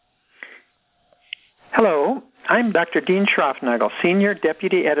Hello, I'm Dr. Dean Schroffnagel, Senior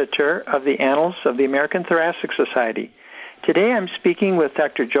Deputy Editor of the Annals of the American Thoracic Society. Today I'm speaking with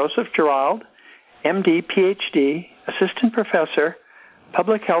Dr. Joseph Gerald, MD, PhD, Assistant Professor,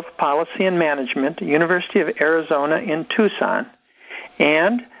 Public Health Policy and Management, University of Arizona in Tucson,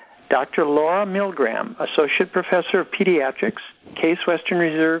 and Dr. Laura Milgram, Associate Professor of Pediatrics, Case Western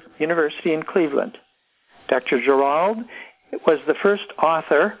Reserve University in Cleveland. Dr. Gerald was the first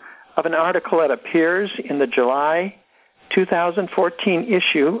author of an article that appears in the July 2014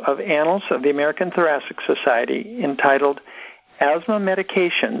 issue of Annals of the American Thoracic Society entitled Asthma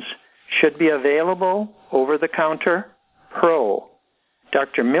Medications Should Be Available Over-the-Counter Pro.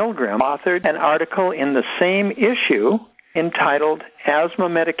 Dr. Milgram authored an article in the same issue entitled Asthma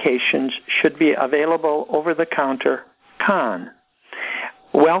Medications Should Be Available Over-the-Counter Con.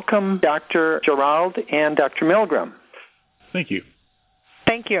 Welcome, Dr. Gerald and Dr. Milgram. Thank you.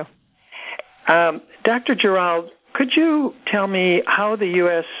 Thank you. Dr. Gerald, could you tell me how the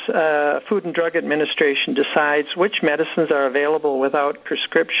U.S. Food and Drug Administration decides which medicines are available without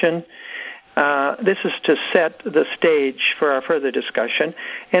prescription? This is to set the stage for our further discussion.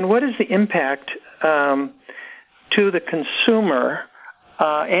 And what is the impact to the consumer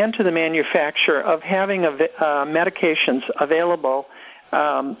and to the manufacturer of having medications available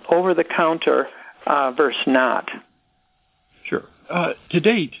over the counter versus not? Sure. To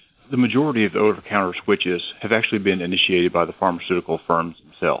date, the majority of the over-the-counter switches have actually been initiated by the pharmaceutical firms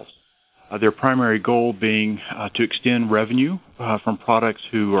themselves. Their primary goal being to extend revenue from products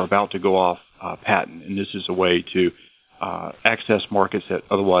who are about to go off patent, and this is a way to access markets that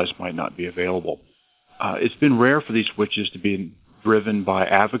otherwise might not be available. It's been rare for these switches to be driven by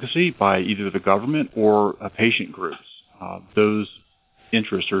advocacy by either the government or patient groups. Those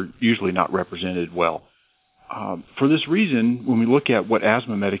interests are usually not represented well. For this reason, when we look at what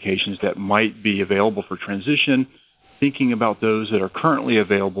asthma medications that might be available for transition, thinking about those that are currently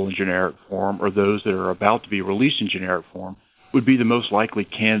available in generic form or those that are about to be released in generic form would be the most likely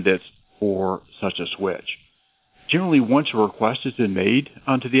candidates for such a switch. Generally, once a request has been made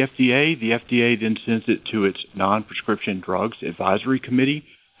to the FDA then sends it to its non-prescription drugs advisory committee,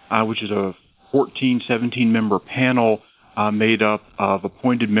 which is a 14, 17-member panel made up of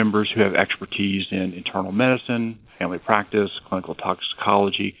appointed members who have expertise in internal medicine, family practice, clinical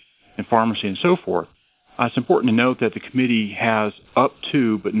toxicology, and pharmacy, and so forth. It's important to note that the committee has up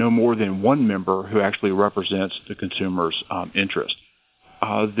to, but no more than one member who actually represents the consumer's interest.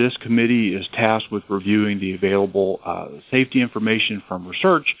 This committee is tasked with reviewing the available safety information from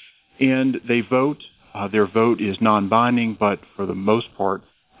research, and they vote. Their vote is non-binding, but for the most part,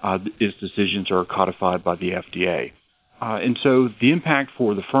 its decisions are codified by the FDA. And so the impact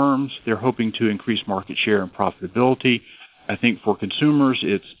for the firms, they're hoping to increase market share and profitability. I think for consumers,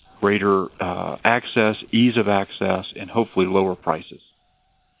 it's greater access, ease of access, and hopefully lower prices.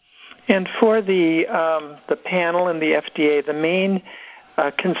 And for the panel and the FDA, the main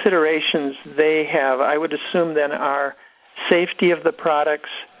considerations they have, I would assume then, are safety of the products,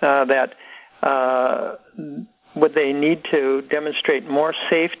 that would they need to demonstrate more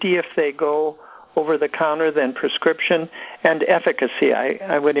safety if they go over the counter than prescription, and efficacy.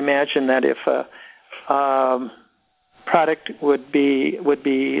 I would imagine that if a product would be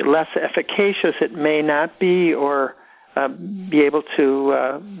less efficacious, it may not be, or be able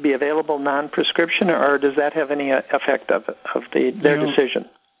to be available non-prescription, or does that have any effect of their decision?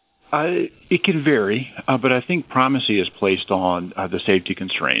 It can vary, but I think primacy is placed on the safety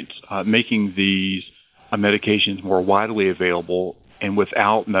constraints, making these medications more widely available and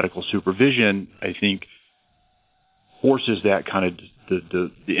without medical supervision, I think, forces that kind of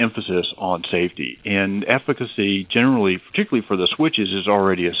the emphasis on safety. And efficacy, generally, particularly for the switches, is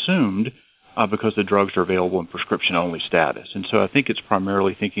already assumed because the drugs are available in prescription-only status. And so I think it's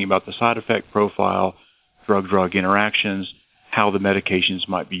primarily thinking about the side effect profile, drug-drug interactions, how the medications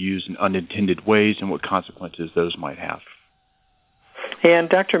might be used in unintended ways, and what consequences those might have. And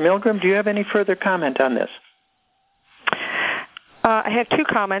Dr. Milgram, do you have any further comment on this? I have two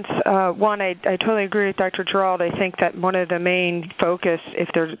comments. One, I totally agree with Dr. Gerald. I think that one of the main focus, if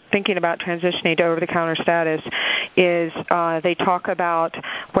they're thinking about transitioning to over-the-counter status, is they talk about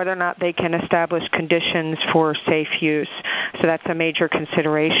whether or not they can establish conditions for safe use. So that's a major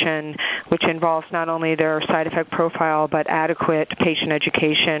consideration, which involves not only their side effect profile, but adequate patient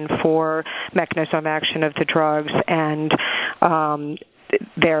education for mechanism of action of the drugs and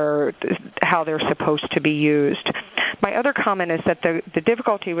how they're supposed to be used. My other comment is that the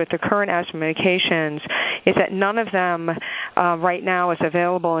difficulty with the current asthma medications is that none of them right now is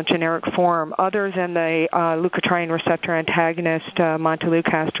available in generic form other than the leukotriene receptor antagonist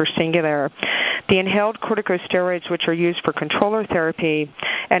Montelukast or Singulair. The inhaled corticosteroids, which are used for controller therapy,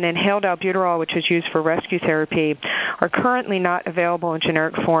 and inhaled albuterol, which is used for rescue therapy, are currently not available in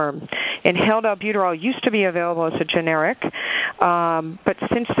generic form. Inhaled albuterol used to be available as a generic, but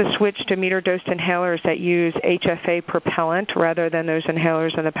since the switch to meter-dosed inhalers that use HFA propellant rather than those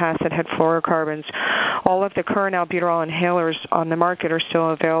inhalers in the past that had fluorocarbons, all of the current albuterol inhalers on the market are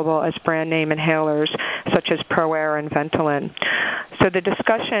still available as brand name inhalers, such as ProAir and Ventolin. So the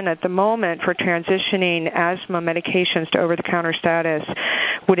discussion at the moment for transitioning asthma medications to over-the-counter status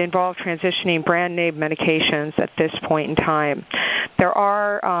would involve transitioning brand name medications at this point in time. There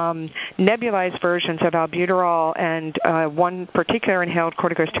are nebulized versions of albuterol and one particular inhaled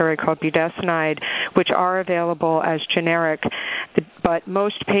corticosteroid called budesonide, which are available as generic, but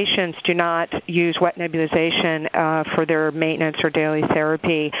most patients do not use wet nebulization for their maintenance or daily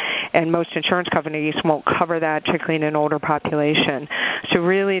therapy, and most insurance companies won't cover that, particularly in an older population. So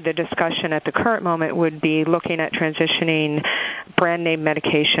really the discussion at the current moment would be looking at transitioning brand name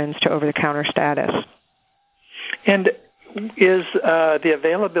medications to over-the-counter status. And is the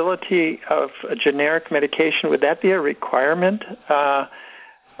availability of a generic medication, would that be a requirement by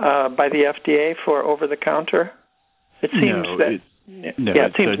the FDA for over-the-counter? It seems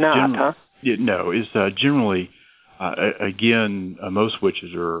it seems not, huh? No, it's generally, again, most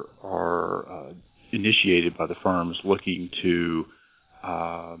switches are initiated by the firms looking to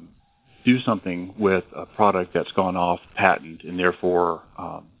do something with a product that's gone off patent and therefore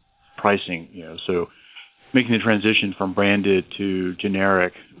pricing, so making the transition from branded to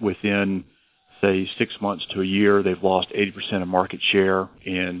generic within, say, 6 months to a year, they've lost 80% of market share,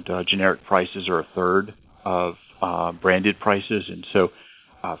 and generic prices are a third of branded prices, and so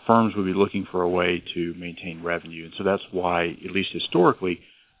firms would be looking for a way to maintain revenue. And so that's why, at least historically,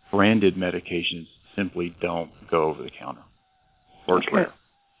 branded medications simply don't go over the counter. Or it's rare.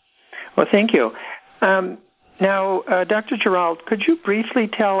 Well, thank you. Now, Dr. Gerald, could you briefly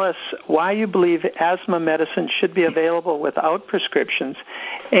tell us why you believe asthma medicine should be available without prescriptions?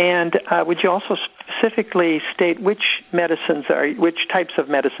 And would you also specifically state which types of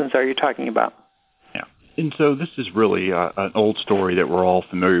medicines are you talking about? Yeah. And so this is really an old story that we're all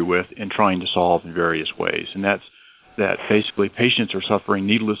familiar with and trying to solve in various ways. And that's that basically patients are suffering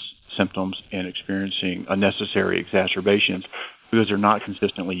needless symptoms and experiencing unnecessary exacerbations because they're not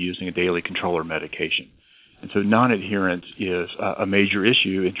consistently using a daily controller medication. And so non-adherence is a major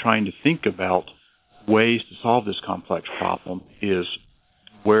issue, and trying to think about ways to solve this complex problem is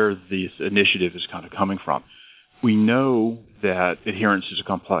where this initiative is kind of coming from. We know that adherence is a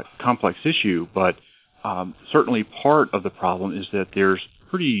complex issue, but certainly part of the problem is that there's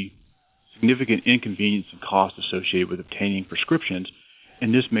pretty significant inconvenience and cost associated with obtaining prescriptions,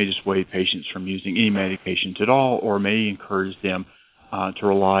 and this may dissuade patients from using any medications at all, or may encourage them to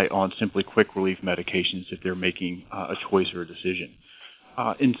rely on simply quick relief medications if they're making a choice or a decision.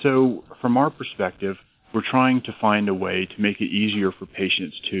 And so from our perspective, we're trying to find a way to make it easier for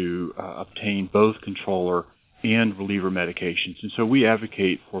patients to obtain both controller and reliever medications. And so we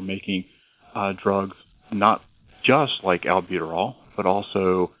advocate for making drugs not just like albuterol, but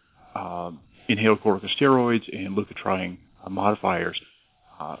also inhaled corticosteroids and leukotriene modifiers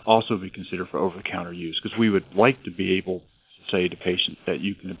also be considered for over-the-counter use, because we would like to be able to say to patients that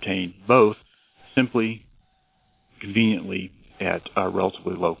you can obtain both simply, conveniently, at a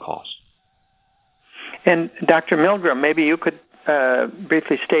relatively low cost. And Dr. Milgram, maybe you could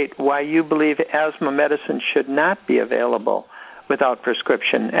briefly state why you believe asthma medicine should not be available without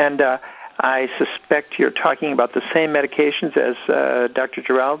prescription. And I suspect you're talking about the same medications as Dr.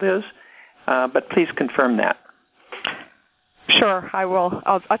 Gerald is, but please confirm that. Sure, I will.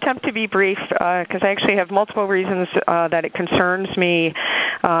 I'll attempt to be brief because I actually have multiple reasons that it concerns me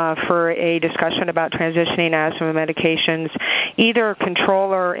for a discussion about transitioning asthma medications, either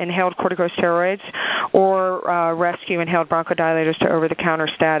controller inhaled corticosteroids or rescue inhaled bronchodilators to over-the-counter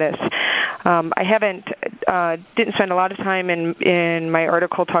status. I didn't spend a lot of time in my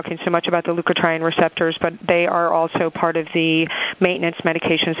article talking so much about the leukotriene receptors, but they are also part of the maintenance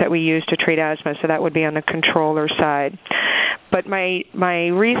medications that we use to treat asthma, so that would be on the controller side. But my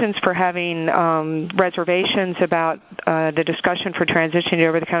reasons for having reservations about the discussion for transitioning to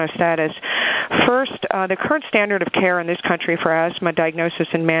over-the-counter status, first, the current standard of care in this country for asthma diagnosis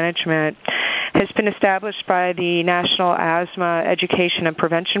and management has been established by the National Asthma Education and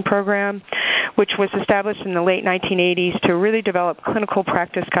Prevention Program, which was established in the late 1980s to really develop clinical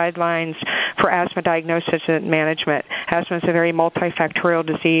practice guidelines for asthma diagnosis and management. Asthma is a very multifactorial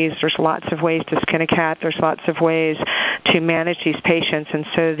disease. There's lots of ways to skin a cat. There's lots of ways to manage these patients, and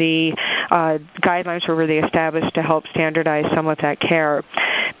so the guidelines were really established to help standardize some of that care.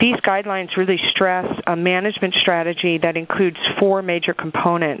 These guidelines really stress a management strategy that includes four major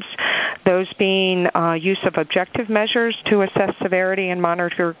components, those being use of objective measures to assess severity and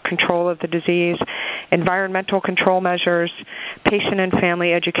monitor control of the disease, environmental control measures, patient and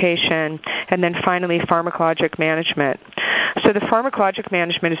family education, and then finally pharmacologic management. So the pharmacologic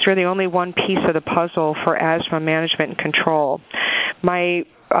management is really only one piece of the puzzle for asthma management and control. My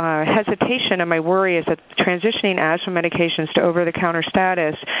hesitation and my worry is that transitioning asthma medications to over-the-counter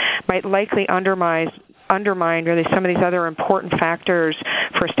status might likely undermine really some of these other important factors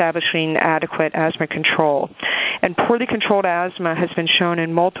for establishing adequate asthma control. And poorly controlled asthma has been shown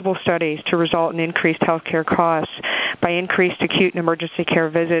in multiple studies to result in increased healthcare costs by increased acute and emergency care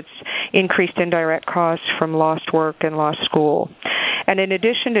visits, increased indirect costs from lost work and lost school. And in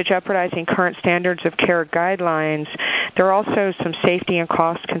addition to jeopardizing current standards of care guidelines, there are also some safety and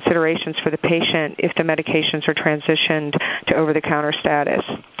cost considerations for the patient if the medications are transitioned to over-the-counter status.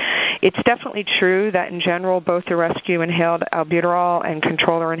 It's definitely true that in general, both the rescue inhaled albuterol and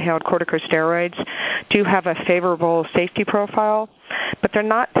controller inhaled corticosteroids do have a favorable safety profile, but they're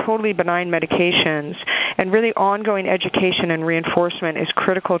not totally benign medications, and really ongoing education and reinforcement is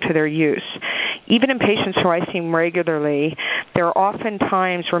critical to their use. Even in patients who I see regularly, there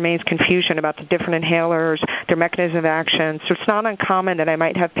oftentimes remains confusion about the different inhalers, their mechanism of action, so it's not uncommon that I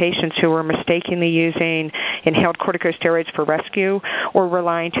might have patients who are mistakenly using inhaled corticosteroids for rescue or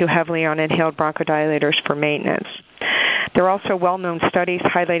relying too heavily on inhaled bronchodilators for maintenance. There are also well-known studies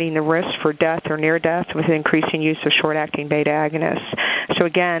highlighting the risk for death or near death with increasing use of short-acting beta agonists. So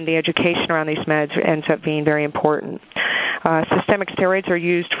again, the education around these meds ends up being very important. Systemic steroids are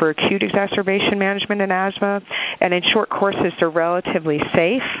used for acute exacerbation management in asthma, and in short courses, they're relatively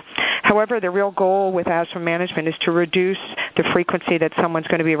safe. However, the real goal with asthma management is to reduce the frequency that someone's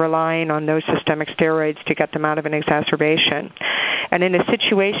going to be relying on those systemic steroids to get them out of an exacerbation. And in a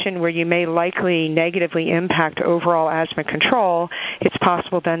situation where you may likely negatively impact overall asthma control, it's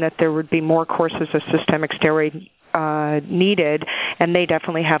possible then that there would be more courses of systemic steroid needed, and they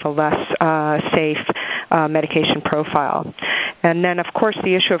definitely have a less safe medication profile. And then, of course,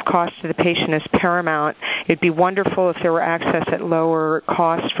 the issue of cost to the patient is paramount. It'd be wonderful if there were access at lower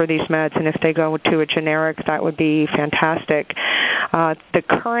costs for these meds, and if they go to a generic, that would be fantastic. The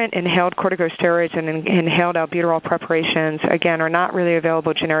current inhaled corticosteroids and inhaled albuterol preparations, again, are not really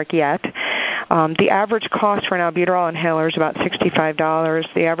available generic yet. The average cost for an albuterol inhaler is about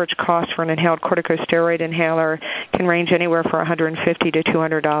 $65. The average cost for an inhaled corticosteroid inhaler can range anywhere from $150 to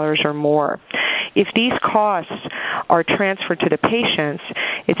 $200 or more. If these costs are transferred to the patients,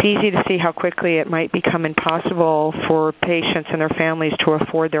 it's easy to see how quickly it might become impossible for patients and their families to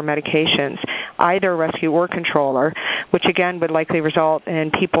afford their medications, either rescue or controller, which again would likely result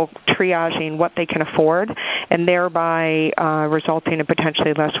in people triaging what they can afford and thereby resulting in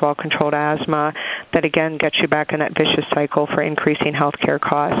potentially less well-controlled asthma that again gets you back in that vicious cycle for increasing healthcare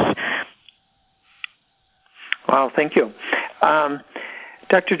costs. Wow, thank you.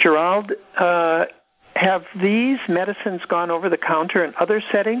 Dr. Gerald, have these medicines gone over the counter in other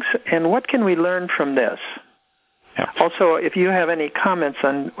settings, and what can we learn from this? Yeah. Also, if you have any comments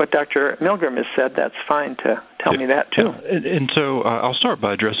on what Dr. Milgram has said, that's fine to tell me that too. Yeah. And so I'll start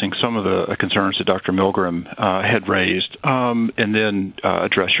by addressing some of the concerns that Dr. Milgram had raised, and then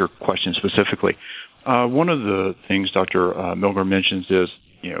address your question specifically. One of the things Dr. Milgram mentions is,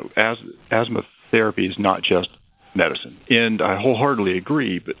 asthma therapy is not just medicine. And I wholeheartedly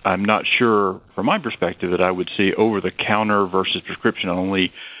agree, but I'm not sure, from my perspective, that I would see over-the-counter versus prescription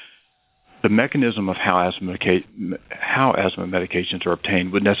only. The mechanism of how asthma medications are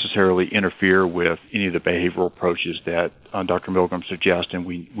obtained would necessarily interfere with any of the behavioral approaches that Dr. Milgram suggests, and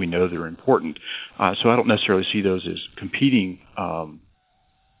we know they're important. So I don't necessarily see those as competing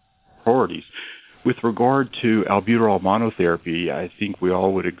priorities. With regard to albuterol monotherapy, I think we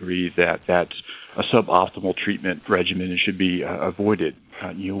all would agree that that's a suboptimal treatment regimen and should be avoided.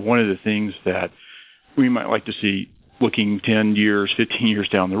 One of the things that we might like to see looking 10 years, 15 years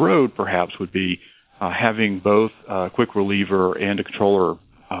down the road, perhaps, would be having both a quick reliever and a controller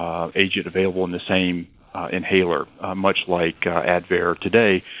agent available in the same inhaler, much like Advair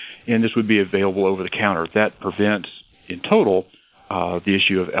today, and this would be available over the counter. That prevents, in total, the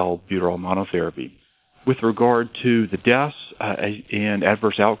issue of albuterol monotherapy. With regard to the deaths and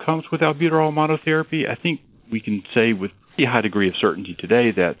adverse outcomes with albuterol monotherapy, I think we can say with a pretty high degree of certainty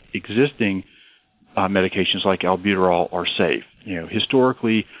today that existing medications like albuterol are safe.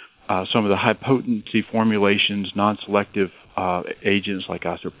 Historically, some of the high-potency formulations, non-selective agents like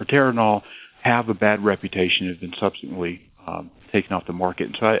isoproterenol, have a bad reputation and have been subsequently taken off the market.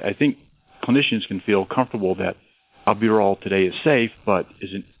 And so I think clinicians can feel comfortable that albuterol today is safe, but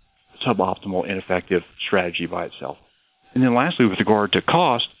is an suboptimal, ineffective strategy by itself. And then lastly, with regard to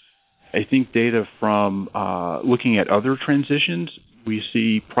cost, I think data from looking at other transitions, we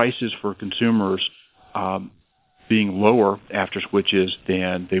see prices for consumers being lower after switches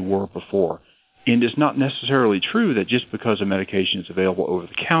than they were before. And it's not necessarily true that just because a medication is available over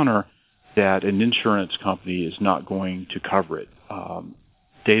the counter that an insurance company is not going to cover it.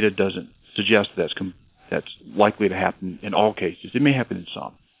 Data doesn't suggest that's likely to happen in all cases. It may happen in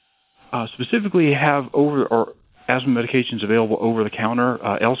some. Specifically, have asthma medications available over the counter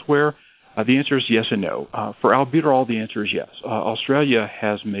elsewhere? The answer is yes and no. For albuterol, the answer is yes. Australia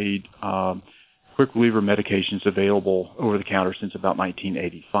has made quick reliever medications available over the counter since about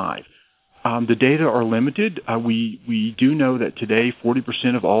 1985. The data are limited. We do know that today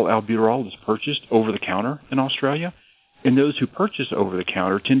 40% of all albuterol is purchased over the counter in Australia. And those who purchase over the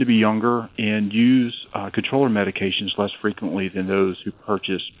counter tend to be younger and use controller medications less frequently than those who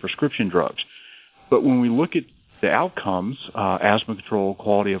purchase prescription drugs. But when we look at the outcomes, asthma control,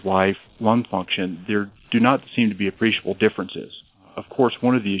 quality of life, lung function, there do not seem to be appreciable differences. Of course,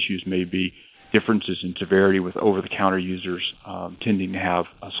 one of the issues may be differences in severity with over-the-counter users tending to have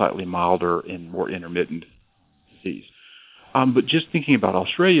a slightly milder and more intermittent disease. But just thinking about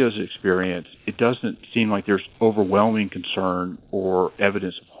Australia's experience, it doesn't seem like there's overwhelming concern or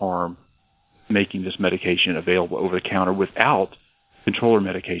evidence of harm making this medication available over the counter without controller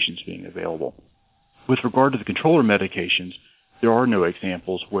medications being available. With regard to the controller medications, there are no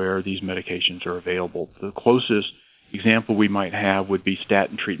examples where these medications are available. The closest example we might have would be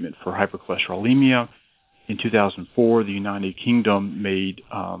statin treatment for hypercholesterolemia. In 2004, the United Kingdom made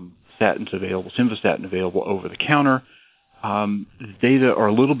simvastatin available over the counter. The data are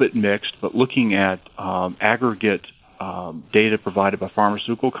a little bit mixed, but looking at aggregate data provided by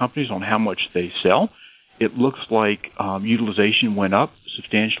pharmaceutical companies on how much they sell, it looks like utilization went up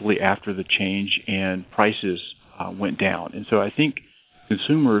substantially after the change and prices went down. And so I think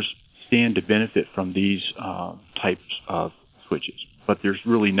consumers stand to benefit from these types of switches. But there's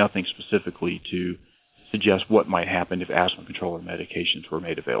really nothing specifically to suggest what might happen if asthma controller medications were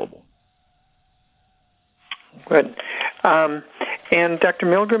made available. Good. And Dr.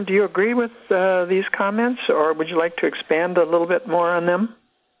 Milgram, do you agree with these comments, or would you like to expand a little bit more on them?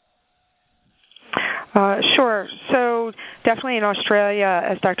 Sure. So definitely in Australia,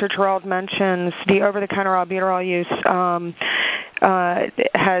 as Dr. Gerald mentions, the over-the-counter albuterol use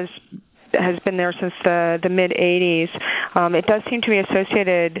has been there since the mid-'80s. It does seem to be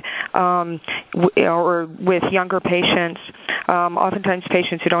associated with younger patients, oftentimes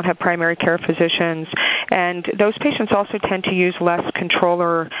patients who don't have primary care physicians, and those patients also tend to use less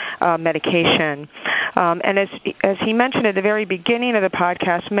controller medication. And as he mentioned at the very beginning of the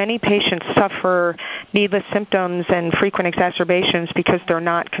podcast, many patients suffer needless symptoms and frequent exacerbations because they're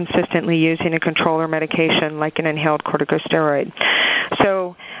not consistently using a controller medication like an inhaled corticosteroid.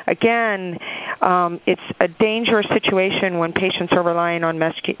 So again, it's a dangerous situation when patients are relying on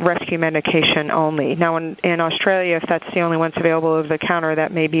rescue medication only. Now, in Australia, if that's the only ones available over the counter,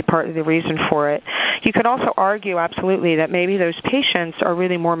 that may be part of the reason for it. You could also argue, absolutely, that maybe those patients are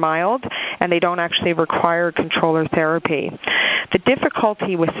really more mild and they don't actually require controller therapy. The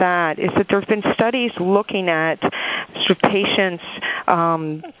difficulty with that is that there have been studies looking at patients'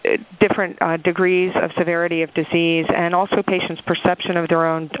 different degrees of severity of disease and also patients' perception of their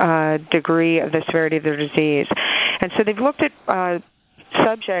own degree of the severity of their disease. And so they've looked at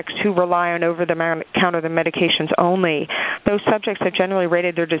subjects who rely on over-the-counter medications only. Those subjects have generally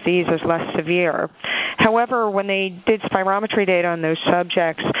rated their disease as less severe. However, when they did spirometry data on those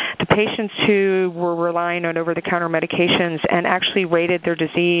subjects, the patients who were relying on over-the-counter medications and actually rated their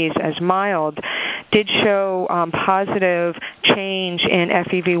disease as mild did show positive change in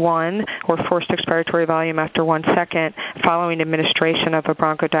FEV1, or forced expiratory volume after 1 second, following administration of a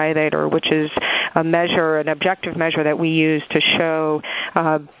bronchodilator, which is an objective measure that we use to show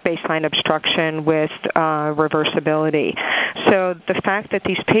baseline obstruction with reversibility. So the fact that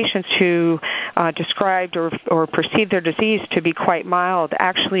these patients who described or perceived their disease to be quite mild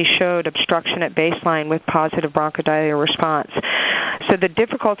actually showed obstruction at baseline with positive bronchodilator response. So the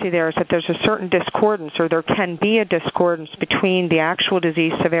difficulty there is that there's a certain discordance, or there can be a discordance between the actual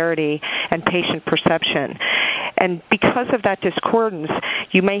disease severity and patient perception. And because of that discordance,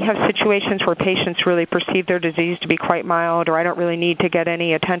 you may have situations where patients really perceive their disease to be quite mild, or I don't really need to get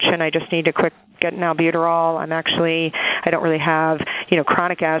any attention, I just need to get an albuterol. I don't really have,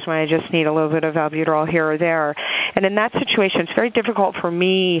 chronic asthma, I just need a little bit of albuterol here or there. And in that situation, it's very difficult for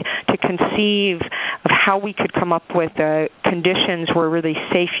me to conceive of how we could come up with conditions where really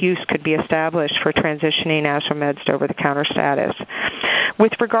safe use could be established for transitioning asthma meds to over-the-counter status.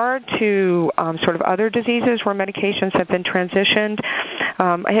 With regard to sort of other diseases where medications have been transitioned,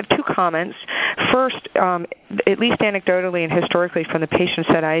 I have two comments. First, at least anecdotally and historically from the patients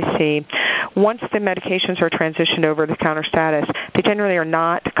that I see, once the medications are transitioned over to counter status, they generally are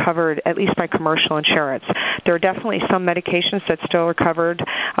not covered, at least by commercial insurance. There are definitely some medications that still are covered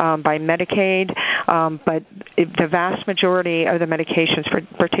by Medicaid, but the vast majority of the medications,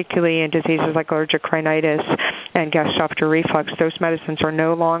 particularly in diseases like allergic rhinitis and gastroesophageal reflux, those medicines are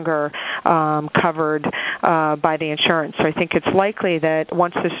no longer covered by the insurance. So I think it's likely that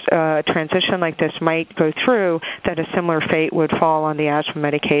once this transition like this might go through, that a similar fate would fall on the asthma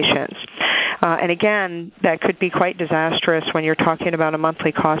medications. And again, that could be quite disastrous when you're talking about a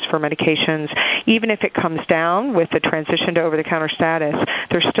monthly cost for medications. Even if it comes down with the transition to over-the-counter status,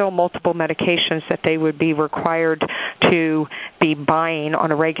 there's still multiple medications that they would be required to be buying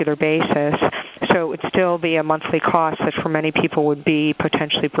on a regular basis. So it would still be a monthly cost that for many people would be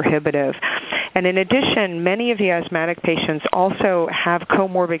potentially prohibitive. And in addition, many of the asthmatic patients also have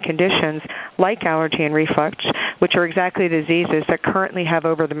comorbid conditions like allergy and reflux, which are exactly the diseases that currently have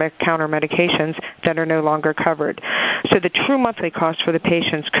over-the-counter medications that are no longer covered. So the true monthly cost for the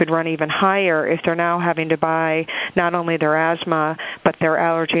patients could run even higher if they're now having to buy not only their asthma, but their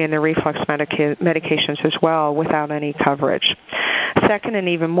allergy and their reflux medications as well without any coverage. Second, and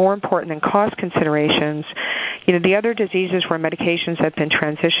even more important than cost considerations, the other diseases where medications have been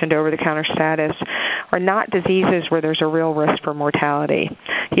transitioned over-the-counter status are not diseases where there's a real risk for mortality.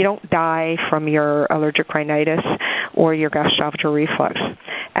 You don't die from your allergic rhinitis or your gastroesophageal reflux.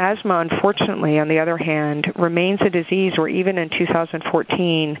 Asthma, unfortunately, on the other hand, remains a disease where even in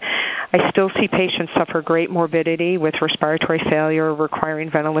 2014, I still see patients suffer great morbidity with respiratory failure requiring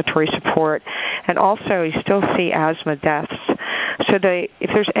ventilatory support, and also you still see asthma deaths. So if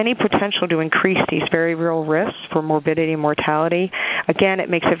there's any potential to increase these very real risks for morbidity and mortality, again, it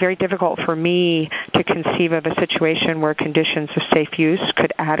makes it very difficult for me to conceive of a situation where conditions of safe use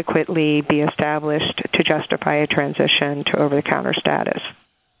could adequately be established to justify a transition to over-the-counter status.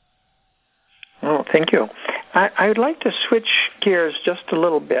 Oh, thank you. I would like to switch gears just a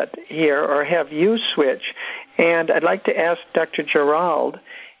little bit here, or have you switch, and I'd like to ask Dr. Gerald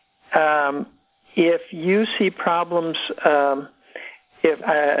if you see problems,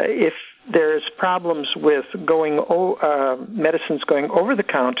 if there's problems with medicines going over the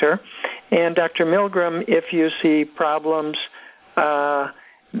counter, and Dr. Milgram, if you see problems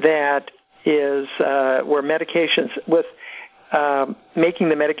that is where medications with making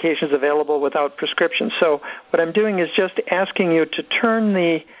the medications available without prescription. So what I'm doing is just asking you to turn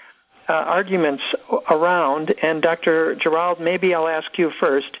the arguments around, and Dr. Gerald, maybe I'll ask you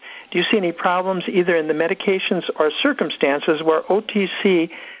first. Do you see any problems either in the medications or circumstances where OTC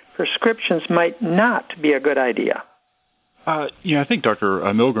prescriptions might not be a good idea? I think Dr.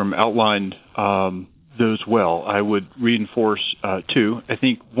 Milgram outlined those well. I would reinforce two. I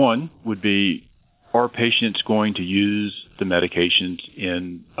think one would be, are patients going to use the medications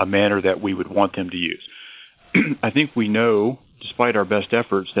in a manner that we would want them to use? I think we know, despite our best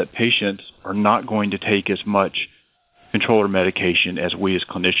efforts, that patients are not going to take as much controller medication as we as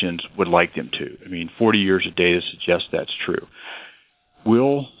clinicians would like them to. 40 years of data suggests that's true.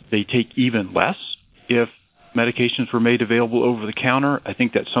 Will they take even less if medications were made available over the counter? I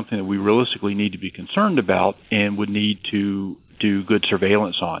think that's something that we realistically need to be concerned about and would need to do good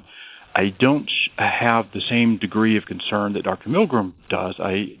surveillance on. I don't have the same degree of concern that Dr. Milgram does.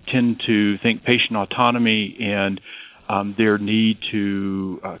 I tend to think patient autonomy and their need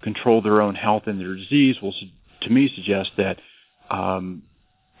to control their own health and their disease will, to me, suggest that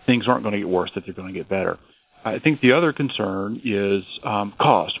things aren't going to get worse, that they're going to get better. I think the other concern is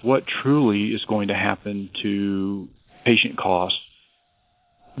cost. What truly is going to happen to patient costs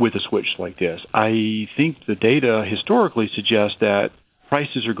with a switch like this? I think the data historically suggests that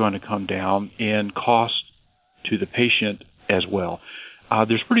prices are going to come down and cost to the patient as well.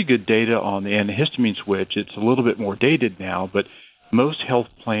 There's pretty good data on the antihistamine switch. It's a little bit more dated now, but most health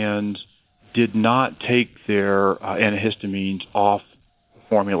plans did not take their antihistamines off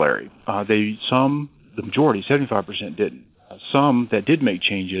formulary. The majority, 75%, didn't. Some that did make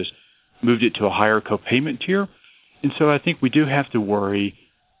changes moved it to a higher copayment tier. And so I think we do have to worry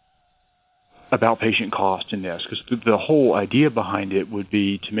about patient cost in this, because the whole idea behind it would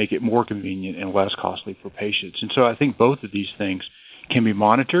be to make it more convenient and less costly for patients. And so I think both of these things can be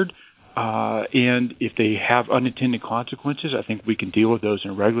monitored, and if they have unintended consequences, I think we can deal with those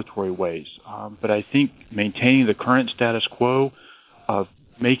in regulatory ways. But I think maintaining the current status quo of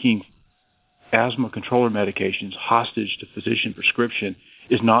making asthma controller medications hostage to physician prescription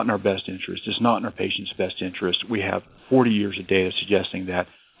is not in our best interest. It's not in our patients' best interest. We have 40 years of data suggesting that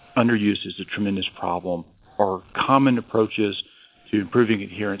underuse is a tremendous problem. Our common approaches to improving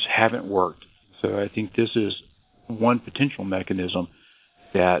adherence haven't worked. So I think this is one potential mechanism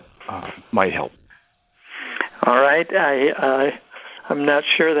that might help. All right. I'm not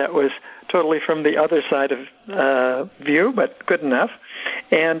sure that was totally from the other side of view, but good enough.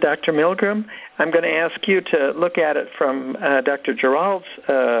 And Dr. Milgram, I'm going to ask you to look at it from Dr. Gerald's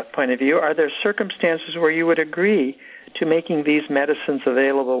point of view. Are there circumstances where you would agree to making these medicines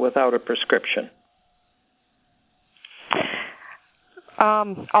available without a prescription?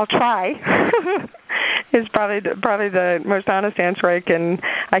 I'll try. Is probably the most honest answer I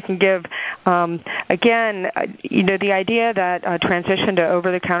can give. Again, the idea that a transition to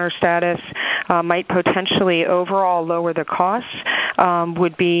over-the-counter status might potentially overall lower the costs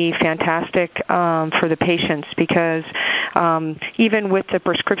would be fantastic for the patients, because even with the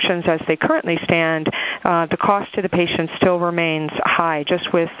prescriptions as they currently stand, the cost to the patient still remains high,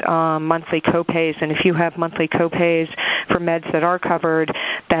 just with monthly copays. And if you have monthly copays for meds that are covered,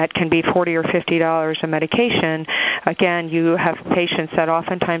 that can be $40 or $50 a medication. Again, you have patients that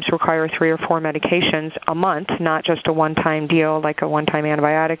oftentimes require 3 or 4 medications a month, not just a one-time deal like a one-time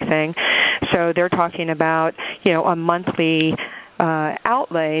antibiotic thing. So they're talking about, a monthly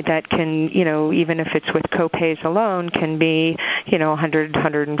outlay that can, even if it's with copays alone, can be, $100,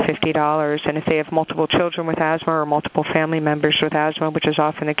 $150. And if they have multiple children with asthma or multiple family members with asthma, which is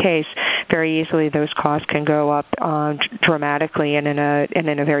often the case, very easily those costs can go up dramatically and in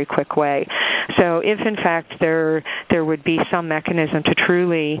a very quick way. So if, in fact, there would be some mechanism to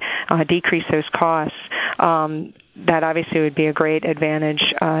truly decrease those costs, that obviously would be a great advantage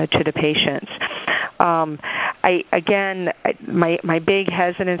to the patients. My big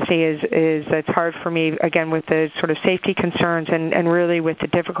hesitancy is it's hard for me, again, with the sort of safety concerns and really with the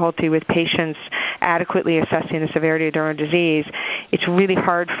difficulty with patients adequately assessing the severity of their own disease. It's really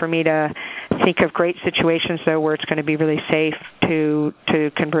hard for me to think of great situations, though, where it's going to be really safe to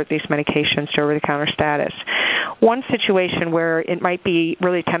convert these medications to over-the-counter status. One situation where it might be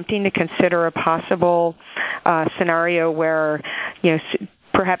really tempting to consider a possible scenario where,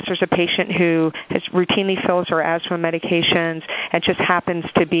 perhaps there's a patient who has routinely fills her asthma medications and just happens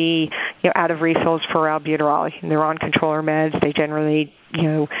to be, out of refills for albuterol. They're on controller meds. They generally,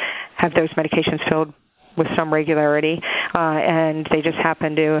 have those medications filled with some regularity, and they just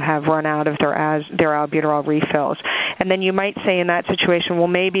happen to have run out of their albuterol refills. And then you might say in that situation, well,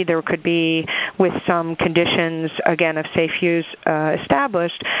 maybe there could be, with some conditions, again, of safe use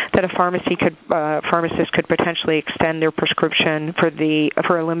established, that a pharmacist could potentially extend their prescription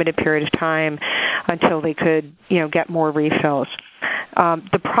for a limited period of time until they could, get more refills.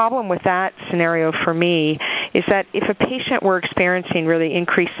 The problem with that scenario for me is that if a patient were experiencing really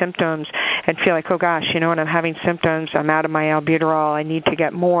increased symptoms and feel like, oh gosh, when I'm having symptoms, I'm out of my albuterol, I need to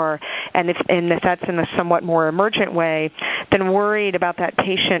get more, and if that's in a somewhat more emergent way, then worried about that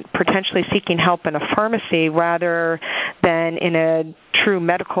patient potentially seeking help in a pharmacy rather than in a true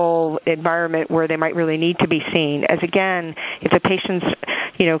medical environment where they might really need to be seen. As again, if the patients,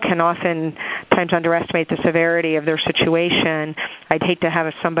 can oftentimes underestimate the severity of their situation, I'd hate to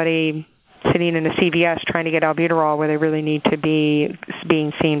have somebody sitting in a CVS trying to get albuterol where they really need to be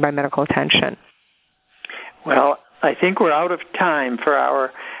being seen by medical attention. Well, I think we're out of time for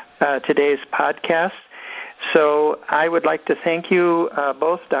our today's podcast. So I would like to thank you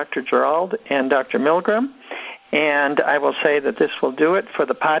both, Dr. Gerald and Dr. Milgram. And I will say that this will do it for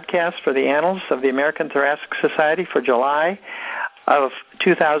the podcast for the Annals of the American Thoracic Society for July of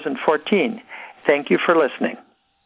 2014. Thank you for listening.